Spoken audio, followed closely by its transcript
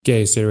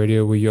Gay Say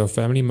Radio, we're your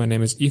family. My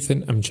name is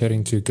Ethan. I'm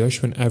chatting to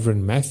Gershwin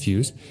Avron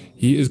Matthews.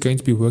 He is going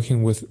to be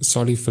working with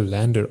Solly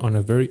Philander on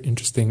a very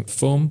interesting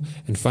film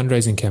and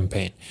fundraising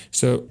campaign.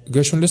 So,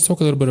 Gershwin, let's talk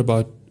a little bit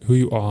about who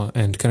you are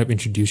and kind of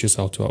introduce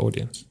yourself to our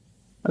audience.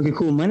 Okay,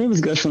 cool. My name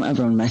is Gershwin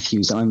Avron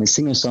Matthews. I'm a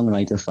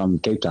singer-songwriter from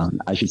Cape Town.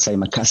 I should say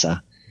Makassar.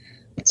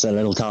 It's a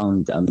little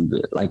town,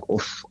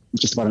 off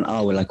just about an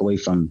hour, away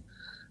from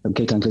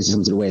Cape Town, close to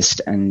the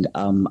west. And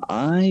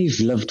I've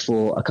lived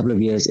for a couple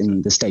of years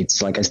in the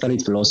States. I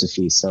studied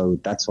philosophy, so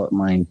that's what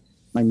my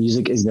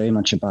music is very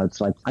much about.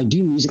 I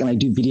do music and I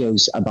do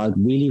videos about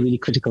really, really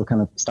critical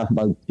kind of stuff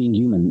about being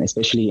human,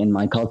 especially in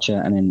my culture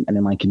and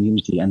in my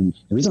community. And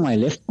the reason why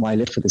I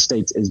left for the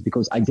States is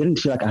because I didn't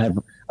feel like I have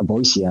a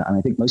voice here. And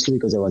I think mostly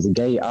because I was a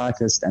gay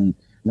artist and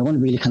no one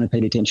really kind of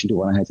paid attention to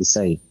what I had to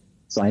say.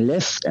 So I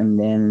left, and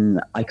then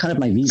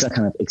my visa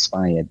kind of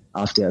expired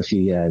after a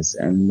few years.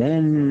 And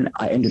then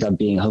I ended up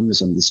being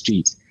homeless on the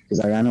street because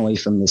I ran away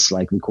from this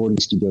recording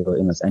studio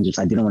in Los Angeles.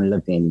 I didn't want to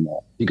live there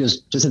anymore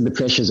because just of the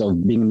pressures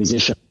of being a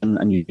musician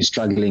and you're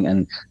struggling.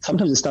 And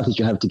sometimes the stuff that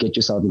you have to get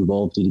yourself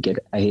involved to get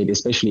ahead,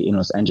 especially in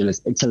Los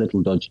Angeles, it's a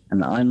little dodgy.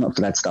 And I'm not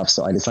for that stuff.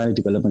 So I decided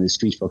to go live on the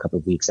street for a couple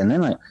of weeks. And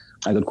then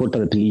I got caught by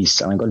the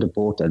police and I got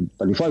deported.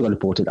 But before I got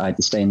deported, I had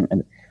to stay in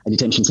a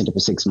detention center for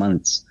 6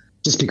 months.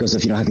 Just because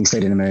of, having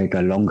stayed in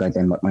America longer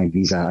than what my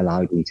visa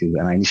allowed me to.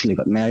 And I initially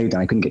got married,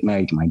 and I couldn't get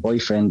married to my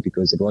boyfriend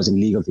because it wasn't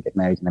legal to get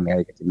married in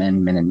America to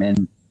men and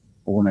men,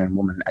 or woman and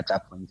woman at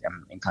that point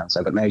in time.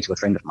 So I got married to a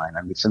friend of mine,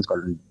 and we've since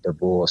gotten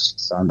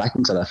divorced. So I'm back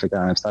in South Africa,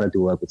 and I've started to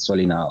work with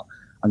Solly now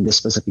on this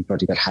specific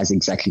project that has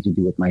exactly to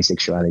do with my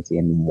sexuality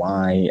and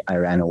why I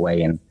ran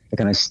away and the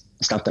kind of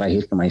stuff that I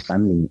hid from my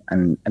family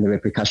and the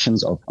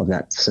repercussions of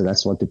that. So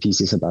that's what the piece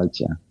is about,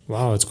 yeah.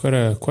 Wow, it's quite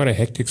a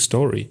hectic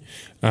story.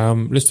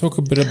 Let's talk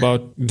a bit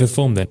about the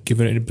film then.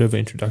 Give it a bit of an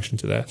introduction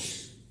to that.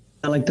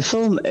 The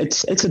film,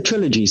 it's a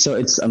trilogy. So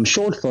it's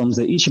short films.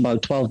 They're each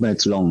about 12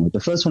 minutes long. The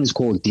first one is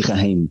called Die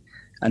Geheim,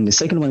 and the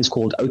second one is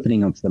called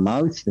Opening of the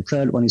Mouth. The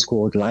third one is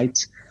called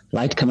Light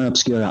Camera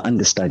Obscura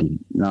Understudy.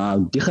 Now,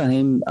 Die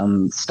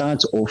Geheim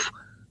starts off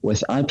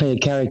with I play a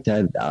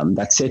character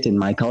that's set in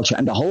my culture,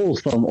 and the whole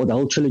film or the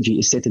whole trilogy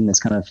is set in this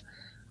kind of,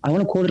 I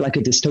want to call it like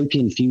a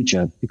dystopian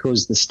future,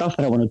 because the stuff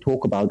that I want to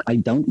talk about, I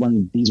don't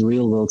want these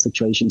real world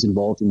situations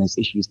involved in those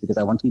issues, because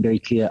I want to be very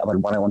clear about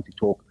what I want to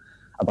talk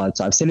about.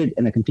 So I've set it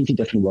in a completely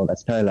different world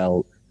that's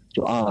parallel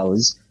to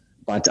ours,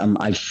 but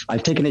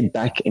I've taken it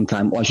back in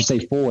time, or I should say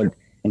forward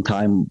in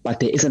time, but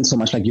there isn't so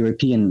much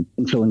European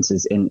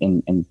influences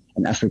in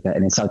Africa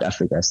and in South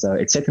Africa. So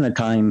it's set in a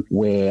time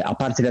where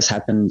apartheid has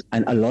happened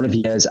and a lot of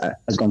years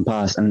has gone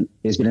past, and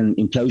there's been an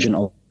implosion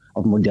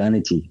of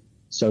modernity.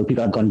 So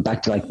people have gone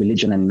back to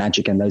religion and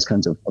magic and those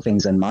kinds of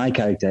things. And my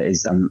character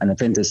is an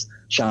apprentice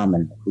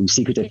shaman who's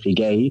secretly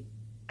gay,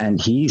 and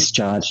he's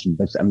charged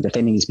with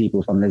defending his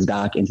people from this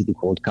dark entity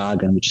called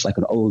Kagan, which is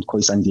an old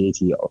Khoisan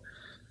deity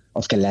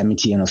of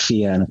calamity and of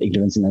fear and of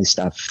ignorance and those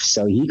stuff.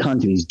 So he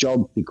can't do his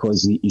job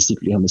because he's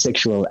secretly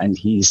homosexual, and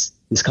his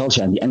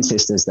culture and the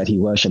ancestors that he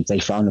worships, they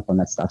frown upon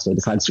that stuff. So he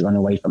decides to run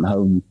away from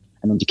home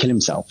and then to kill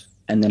himself.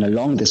 And then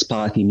along this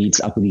path, he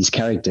meets up with these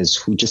characters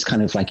who just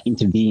kind of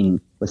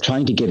intervene with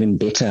trying to give him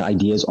better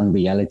ideas on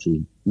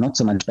reality, not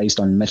so much based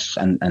on myth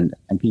and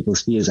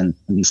people's fears and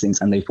these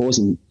things. And they force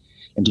him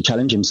to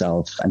challenge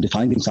himself and to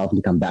find himself and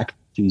to come back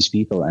to his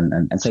people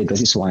and say,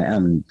 this is who I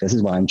am, this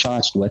is what I'm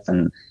charged with,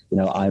 and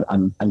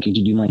I'm going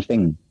to do my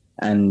thing.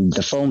 And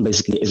the film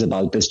basically is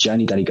about this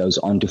journey that he goes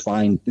on to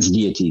find this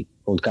deity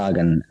called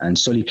Kagan, and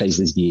Solly plays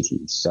this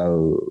deity.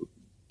 So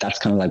that's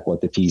kind of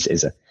what the piece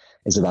is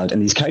about.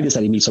 And these characters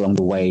that he meets along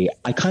the way,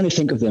 I kind of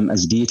think of them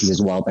as deities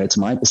as well, but it's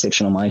my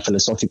perception or my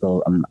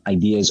philosophical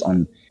ideas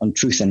on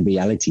truth and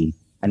reality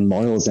and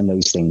morals and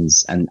those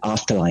things and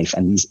afterlife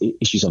and these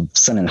issues of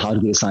sin and how do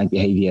we decide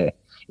behavior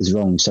is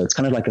wrong. So it's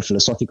kind of a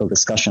philosophical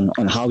discussion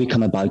on how we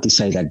come about to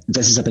say that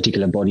this is a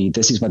particular body,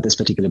 this is what this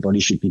particular body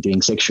should be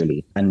doing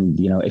sexually. And,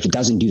 if it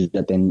doesn't do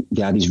that, then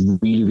there are these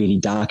really, really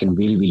dark and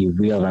really, really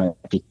real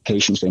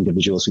ramifications for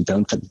individuals who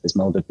don't fit this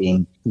mold of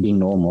being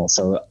normal.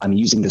 So I'm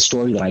using the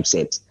story that I've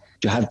set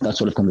to have that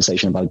sort of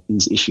conversation about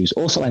these issues.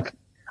 Also,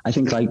 I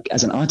think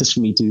as an artist for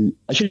me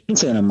I shouldn't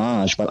say an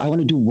homage, but I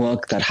want to do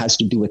work that has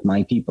to do with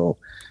my people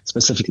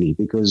specifically,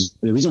 because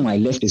the reason why I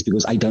left is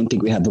because I don't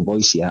think we have the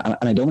voice here. And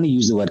I don't want to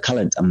use the word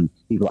colored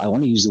people. I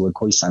want to use the word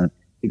Khoisan,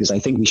 because I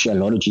think we share a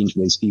lot of genes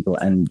with those people.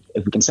 And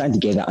if we can stand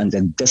together under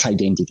this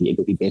identity, it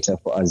will be better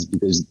for us,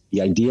 because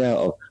the idea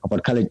of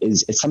what colored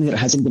is, it's something that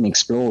hasn't been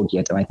explored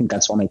yet. And I think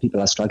that's why my people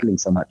are struggling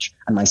so much.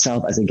 And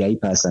myself as a gay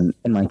person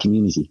in my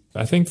community.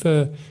 I think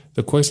the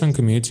Khoisan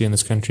community in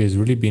this country has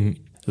really been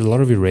a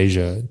lot of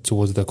erasure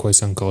towards the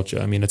Khoisan culture.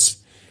 I mean, it's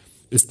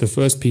the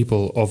first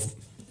people of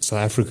South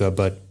Africa,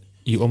 but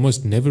you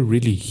almost never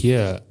really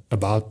hear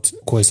about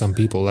Khoisan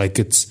people. I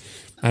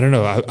don't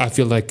know, I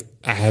feel like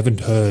I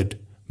haven't heard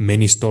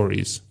many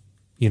stories,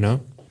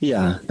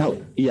 Yeah,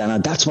 now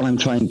that's what I'm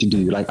trying to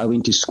do. I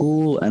went to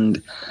school,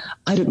 and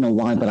I don't know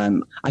why, but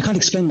I can't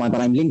explain why,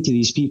 but I'm linked to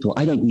these people.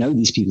 I don't know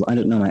these people. I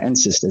don't know my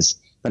ancestors.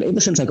 But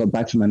ever since I got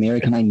back from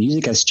America, my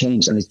music has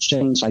changed, and it's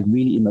changed like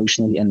really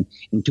emotionally and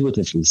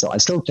intuitively. So I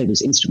still play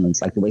those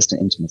instruments, like the Western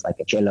instruments, like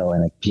a cello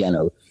and a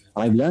piano.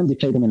 But I've learned to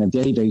play them in a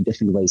very, very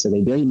different way. So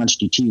they're very much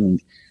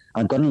detuned.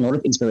 I've gotten a lot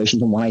of inspiration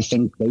from what I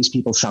think those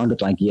people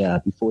sounded like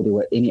before there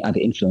were any other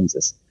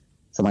influences.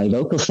 So my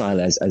vocal style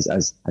has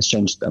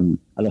changed a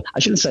lot. I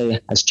shouldn't say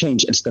has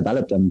changed. It's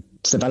developed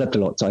a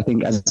lot. So I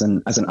think as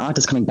an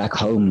artist coming back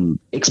home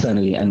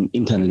externally and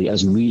internally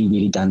has really,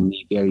 really done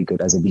me very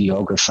good as a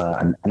videographer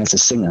and as a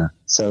singer.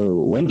 So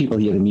when people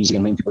hear the music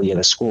and when people hear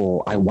the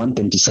score, I want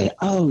them to say,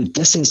 oh,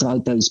 this is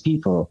about those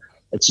people.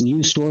 It's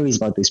new stories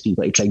about those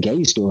people. It's a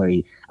gay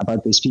story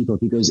about those people.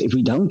 Because if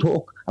we don't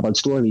talk about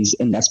stories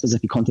in that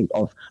specific context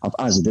of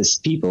us, this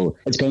people,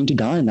 it's going to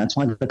die. And that's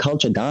why the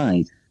culture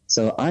died.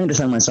 So I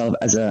understand myself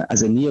as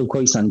a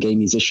Neo-Khoisan gay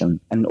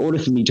musician. And in order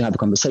for me to have a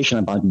conversation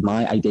about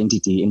my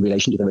identity in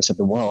relation to the rest of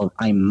the world,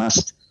 I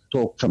must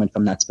talk from it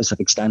from that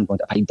specific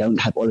standpoint. If I don't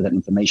have all of that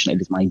information,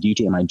 it is my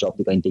duty and my job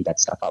to go and dig that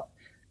stuff up.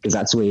 Because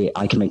that's where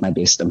I can make my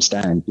best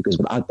stand. Because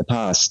without the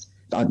past,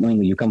 without knowing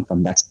where you come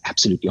from, that's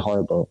absolutely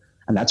horrible.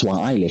 And that's why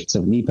I left.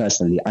 So for me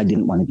personally, I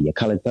didn't want to be a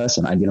colored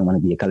person. I didn't want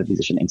to be a colored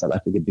musician in South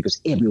Africa because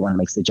everyone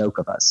makes the joke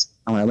of us.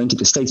 And when I went to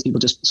the States, people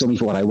just saw me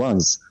for what I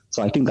was.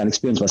 So I think that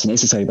experience was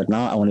necessary. But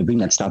now I want to bring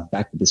that stuff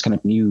back with this kind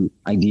of new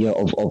idea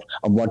of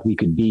what we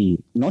could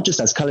be, not just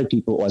as colored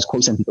people or as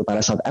Khoisan people, but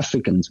as South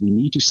Africans. We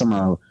need to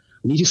somehow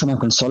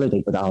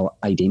consolidate with our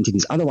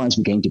identities. Otherwise,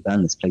 we're going to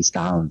burn this place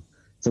down.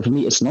 So for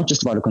me, it's not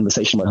just about a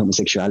conversation about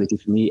homosexuality.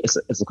 For me, it's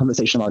a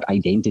conversation about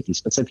identity,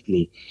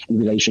 specifically in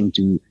relation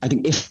to, I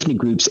think, ethnic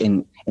groups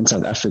in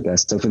South Africa.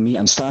 So for me,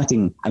 I'm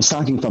starting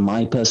from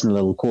my personal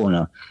little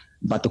corner,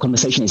 but the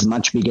conversation is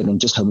much bigger than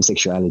just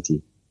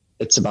homosexuality.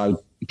 It's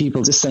about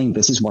people just saying,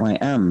 this is what I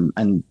am,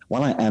 and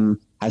what I am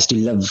has to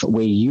live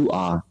where you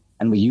are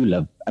and where you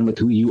live and with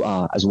who you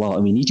are as well.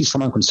 And we need to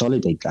somehow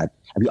consolidate that.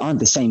 And we aren't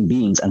the same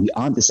beings,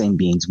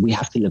 we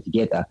have to live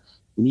together.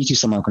 We need to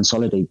somehow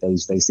consolidate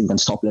those things and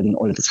stop letting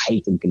all of this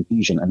hate and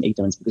confusion and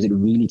ignorance, because it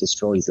really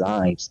destroys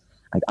lives.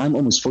 Like, I'm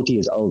almost 40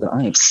 years old and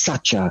I have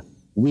such a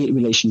weird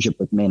relationship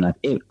with men.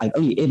 I've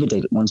only ever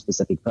dated one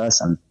specific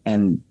person.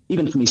 And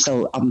even for me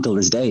still up until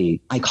this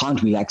day, I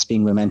can't relax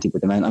being romantic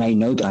with a man. And I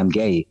know that I'm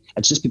gay.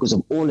 It's just because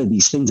of all of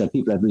these things that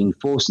people have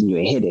reinforced in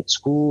your head at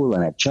school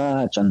and at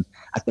church and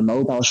at the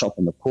mobile shop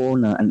in the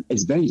corner. And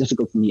it's very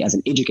difficult for me as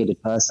an educated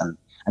person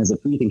and as a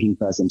free-thinking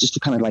person, just to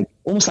kind of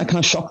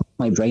shock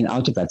my brain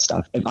out of that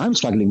stuff. If I'm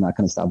struggling with that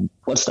kind of stuff,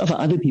 what stuff are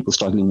other people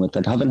struggling with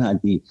that haven't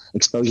had the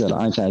exposure that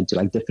I've had to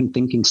like different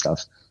thinking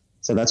stuff?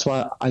 So that's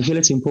why I feel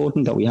it's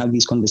important that we have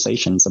these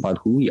conversations about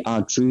who we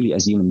are truly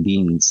as human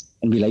beings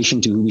in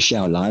relation to who we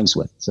share our lives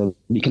with. So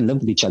we can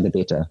live with each other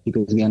better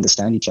because we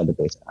understand each other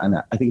better. And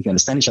I think if we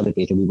understand each other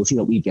better, we will see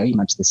that we're very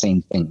much the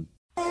same thing.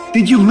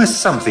 Did you miss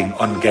something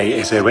on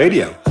Gay SA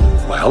Radio?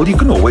 Well, you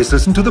can always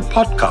listen to the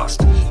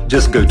podcast.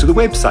 Just go to the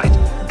website,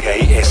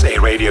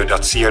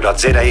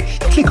 gaysaradio.co.za,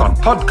 click on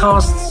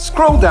podcasts,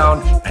 scroll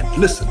down, and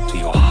listen to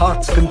your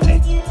heart's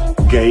content.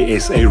 Gay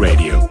SA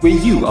Radio, where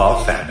you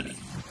are family.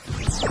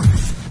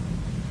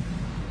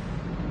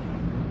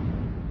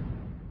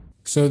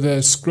 So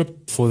the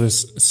script for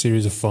this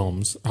series of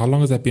films, how long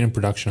has that been in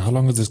production? How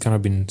long has this kind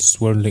of been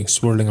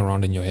swirling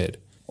around in your head?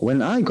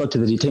 When I got to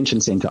the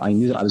detention center, I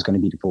knew that I was going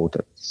to be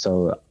deported.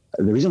 So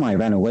the reason why I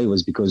ran away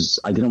was because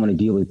I didn't want to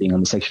deal with being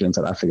homosexual in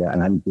South Africa,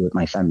 and I had to deal with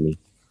my family.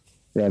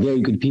 They're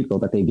very good people,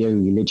 but they're very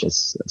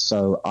religious.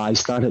 So I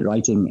started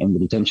writing in the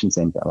detention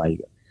center.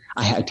 Like,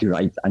 I had to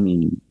write. I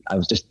mean, I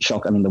was just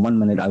shocked. I mean, the 1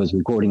 minute I was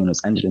recording in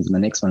Los Angeles, and the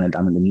next minute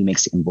I'm in the New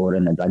Mexican border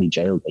in a bloody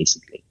jail,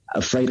 basically.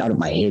 Afraid out of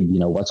my head,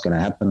 what's going to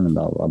happen, and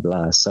blah, blah,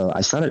 blah. So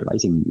I started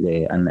writing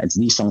there, and it's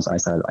these songs that I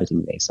started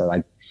writing there. So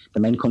like the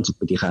main concept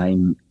with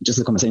Dichaim, just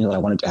the conversation that I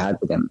wanted to have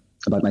with them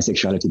about my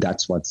sexuality,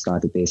 that's what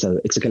started there. So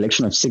it's a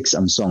collection of 6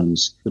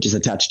 songs, which is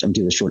attached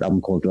into the short album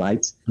called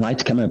Light,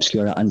 Camera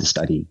Obscura,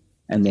 Understudy.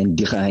 And then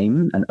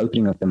Dichaim, An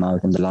Opening of the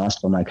Mouth, and the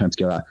last film, Light, Camera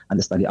Obscura,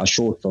 Understudy, are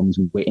short films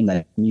wherein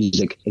that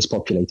music is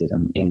populated.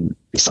 And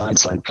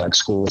besides like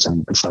scores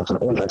and stuff, and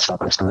all that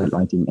stuff, I started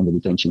writing in the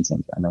detention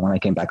center. And then when I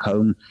came back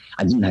home,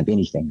 I didn't have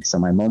anything. So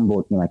my mom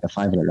bought me like a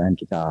 500 rand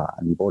guitar,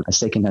 and we bought a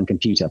second-hand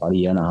computer about a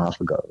year and a half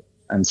ago.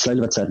 And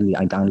slowly but certainly,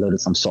 I downloaded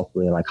some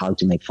software, like how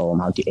to make film,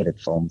 how to edit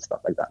film,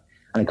 stuff like that.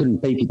 And I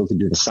couldn't pay people to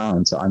do the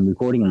sound. So I'm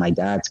recording in my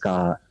dad's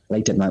car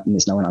late at night when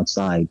there's no one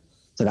outside.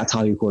 So that's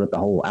how we recorded the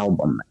whole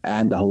album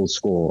and the whole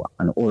score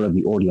and all of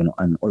the audio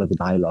and all of the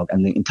dialogue.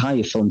 And the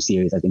entire film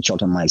series has been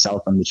shot on my cell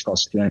phone, which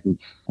cost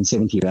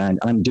 370 rand.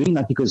 And I'm doing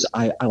that because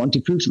I want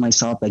to prove to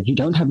myself that you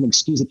don't have an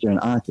excuse if you're an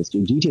artist.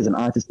 Your duty as an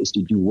artist is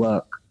to do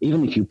work.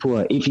 Even if you're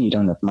poor, even if you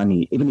don't have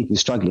money, even if you're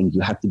struggling, you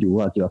have to do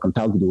work. You are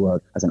compelled to do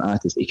work as an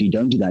artist. If you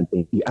don't do that,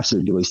 then you're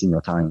absolutely wasting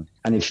your time.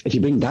 And if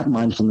you bring that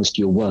mindfulness to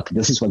your work,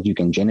 this is what you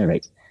can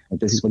generate.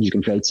 This is what you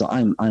can create. So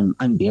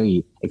I'm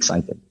very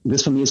excited.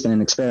 This for me has been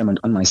an experiment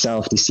on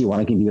myself to see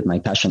what I can do with my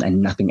passion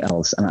and nothing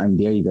else. And I'm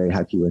very, very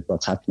happy with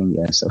what's happening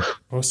there. So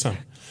awesome.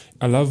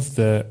 I love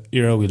the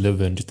era we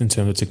live in, just in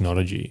terms of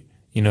technology.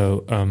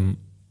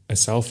 a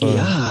cell phone,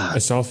 Yeah. a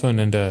cell phone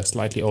and a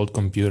slightly old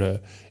computer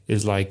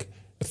is like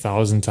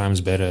 1,000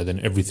 times better than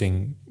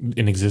everything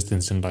in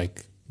existence in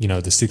like, the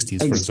 60s,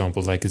 for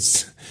example. Like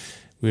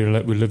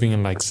we're living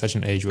in like such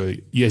an age where,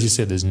 as you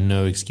said, there's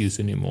no excuse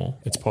anymore.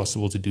 It's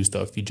possible to do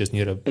stuff. You just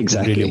need to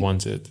really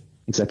want it.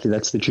 Exactly,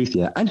 that's the truth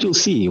here. And you'll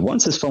see,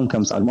 once this film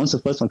comes out, once the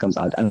first one comes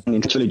out, and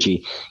in the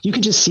trilogy, you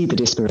can just see the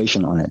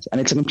desperation on it. And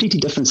it's a completely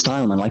different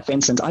style, man. Like, for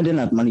instance, I didn't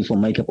have money for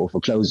makeup or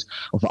for clothes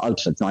or for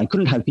outfits. Now, I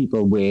couldn't have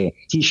people wear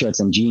T-shirts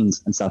and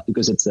jeans and stuff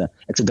because it's a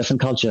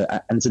different culture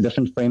and it's a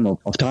different frame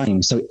of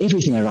time. So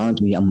everything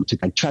around me, I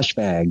took like trash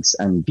bags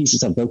and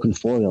pieces of broken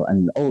foil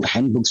and old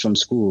handbooks from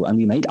school. And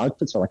we made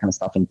outfits for that kind of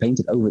stuff and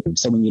painted over them.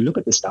 So when you look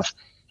at this stuff,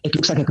 it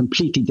looks like a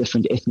completely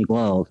different ethnic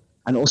world.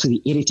 And also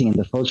the editing and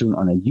the filtering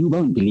on it. You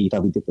won't believe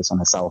that we did this on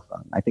a cell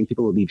phone. I think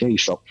people will be very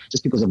shocked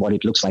just because of what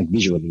it looks like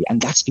visually. And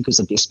that's because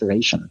of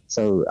desperation.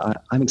 So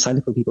I'm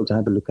excited for people to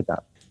have a look at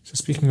that. So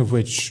speaking of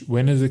which,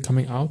 when is it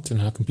coming out and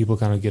how can people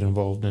kind of get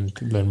involved and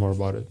learn more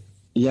about it?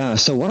 Yeah,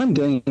 so what I'm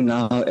doing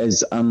now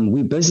is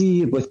we're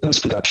busy with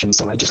post-production.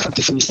 So I just have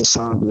to finish the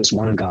sound with this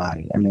one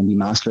guy and then we're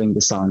mastering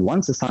the sound.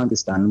 Once the sound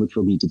is done, which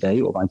will be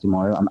today or by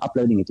tomorrow, I'm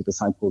uploading it to the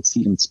site called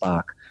Seed and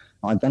Spark.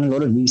 I've done a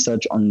lot of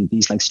research on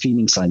these like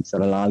streaming sites that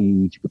allow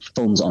you to put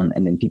films on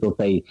and then people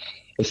pay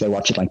if they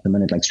watch it like per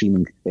minute, like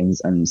streaming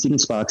things. And Seed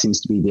and Spark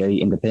seems to be very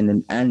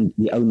independent and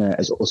the owner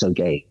is also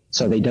gay.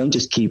 So they don't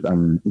just keep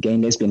gay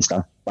and lesbian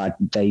stuff, but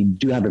they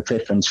do have a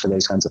preference for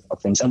those kinds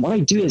of things. And what I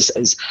do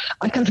is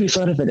I kind of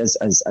refer to it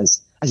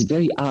as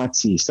very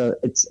artsy. So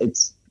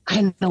it's I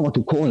don't know what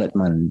to call it,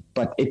 man,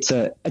 but it's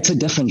a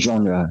different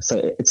genre.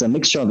 So it's a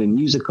mixture of a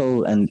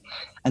musical and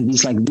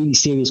these like really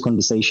serious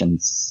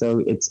conversations. So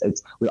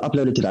we'll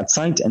upload it to that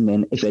site, and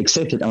then if they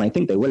accept it, and I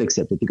think they will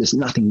accept it because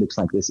nothing looks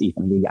like this,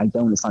 Ethan. Really, I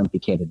don't want to sound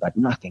big-headed, but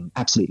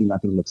absolutely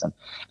nothing looks and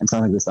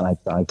sounds like this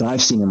that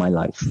I've seen in my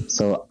life.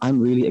 So I'm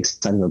really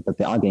excited that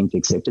they are going to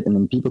accept it, and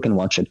then people can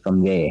watch it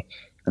from there.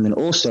 And then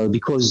also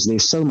because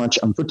there's so much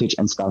footage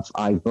and stuff,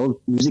 I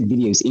built music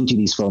videos into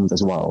these films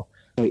as well.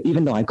 So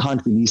even though I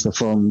can't release the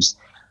films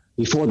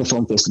before the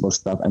film festival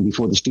stuff and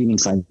before the streaming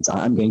sites,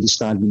 I'm going to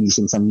start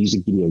releasing some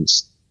music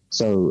videos.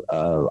 So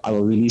I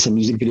will release a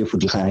music video for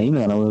Dichaim,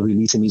 and I will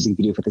release a music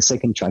video for the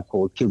second track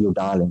called Kill Your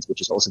Darlings,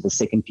 which is also the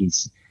second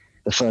piece.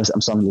 The first,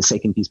 the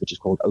second piece, which is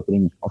called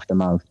Opening of the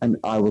Mouth. And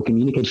I will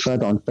communicate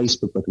further on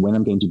Facebook with when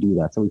I'm going to do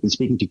that. So we've been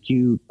speaking to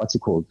Q,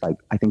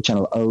 I think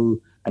Channel O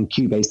and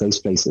Q-based those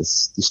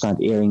places to start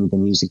airing the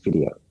music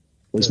video.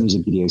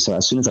 Music videos. So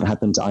as soon as that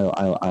happens,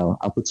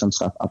 I'll put some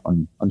stuff up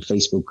on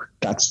Facebook.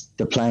 That's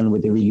the plan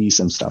with the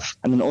release and stuff.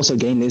 And then also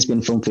Gay and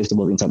Lesbian Film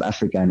Festival in South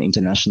Africa and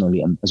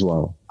internationally as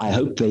well. I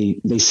hope they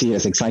see it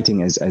as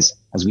exciting as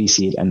we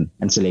see it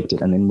and select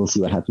it, and then we'll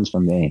see what happens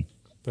from there.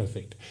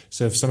 Perfect.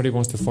 So if somebody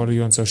wants to follow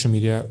you on social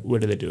media, where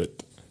do they do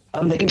it?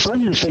 They can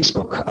find it on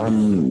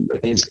Facebook.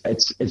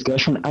 It's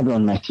Gershon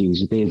Avron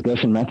Matthews. There's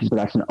Gershon Matthews, but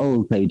that's an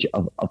old page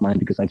of mine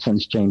because I've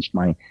since changed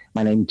my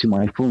name to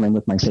my full name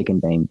with my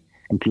second name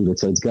included.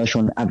 So it's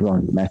Gershon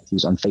Avron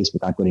Matthews on Facebook.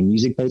 I've got a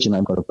music page and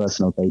I've got a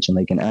personal page, and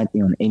they can add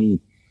me on any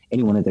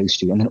one of those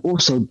two. And then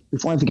also,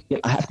 before I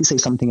forget, I have to say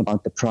something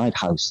about the Pride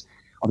House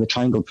of the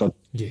Triangle Project.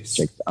 Yes.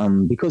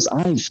 Because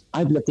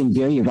I've lived in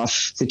very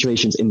rough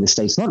situations in the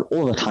States, not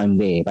all the time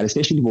there, but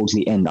especially towards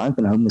the end. I've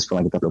been homeless for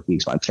like a couple of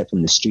weeks. So I've slept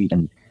on the street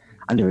and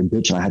under a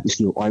bridge, and I had to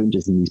steal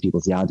oranges in these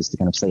people's yards just to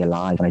kind of stay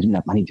alive. And I didn't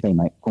have money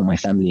to call my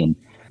family and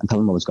tell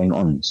them what was going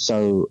on.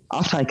 So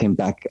after I came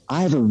back,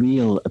 I have a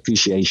real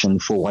appreciation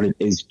for what it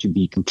is to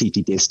be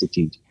completely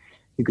destitute,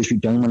 because you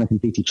don't want to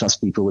completely trust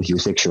people with your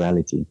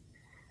sexuality.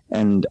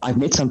 And I've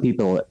met some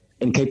people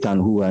in Cape Town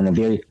who are in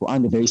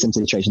a very same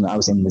situation that I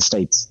was in the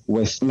States,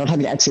 with not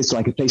having access to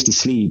like a place to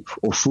sleep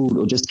or food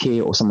or just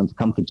care or someone to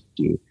comfort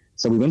you.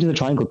 So we went to the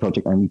Triangle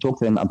Project and we talked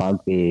to them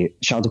about their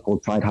shelter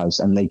called Pride House,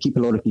 and they keep a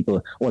lot of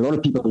people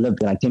live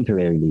there like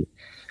temporarily.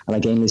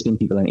 Like gay and lesbian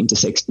people and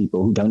intersex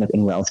people who don't have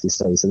anywhere else to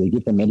stay. So they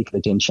give them medical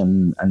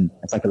attention and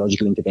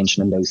psychological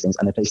intervention and those things,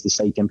 and a place to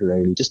stay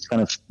temporarily, just to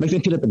kind of make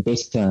them feel a bit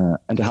better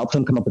and to help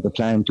them come up with a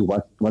plan to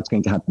what's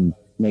going to happen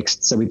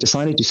next. So we've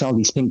decided to sell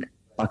these pink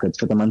buckets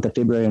for the month of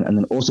February, and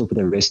then also for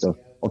the rest of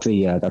the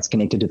year that's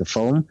connected to the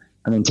film.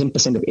 And then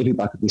 10% of every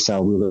bucket we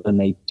sell, we will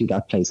donate to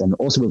that place. And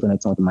also we'll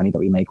donate some of the money that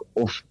we make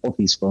off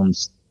these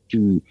films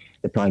to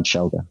the Pride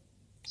Shelter.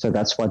 So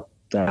that's what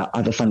the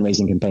other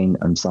fundraising campaign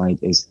side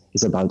is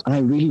about. And I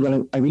really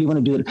want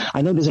to do it.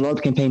 I know there's a lot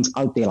of campaigns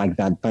out there like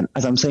that, but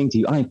as I'm saying to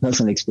you, I have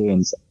personal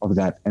experience of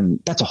that,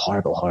 and that's a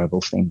horrible,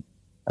 horrible thing.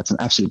 That's an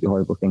absolutely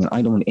horrible thing. And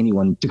I don't want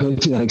anyone to go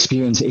through that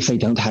experience if they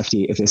don't have to.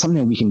 If there's something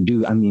that we can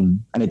do,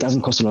 and it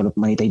doesn't cost a lot of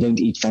money. They don't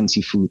eat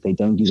fancy food. They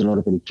don't use a lot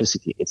of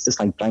electricity. It's just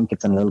like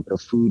blankets and a little bit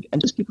of food,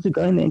 and just people to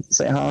go in there and to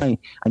say, hi,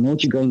 I know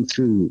what you're going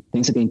through.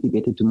 Things are going to be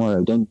better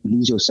tomorrow. Don't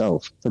lose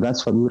yourself. So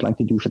that's what we would like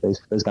to do for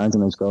those guys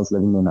and those girls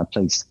living in that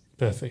place.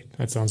 Perfect.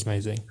 That sounds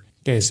amazing.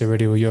 Okay, so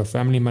ready with your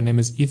family. My name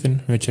is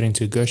Ethan. We're chatting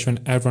to Gershon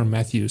Avron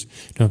Matthews.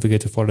 Don't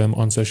forget to follow him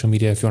on social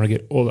media if you want to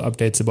get all the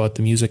updates about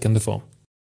the music and the film.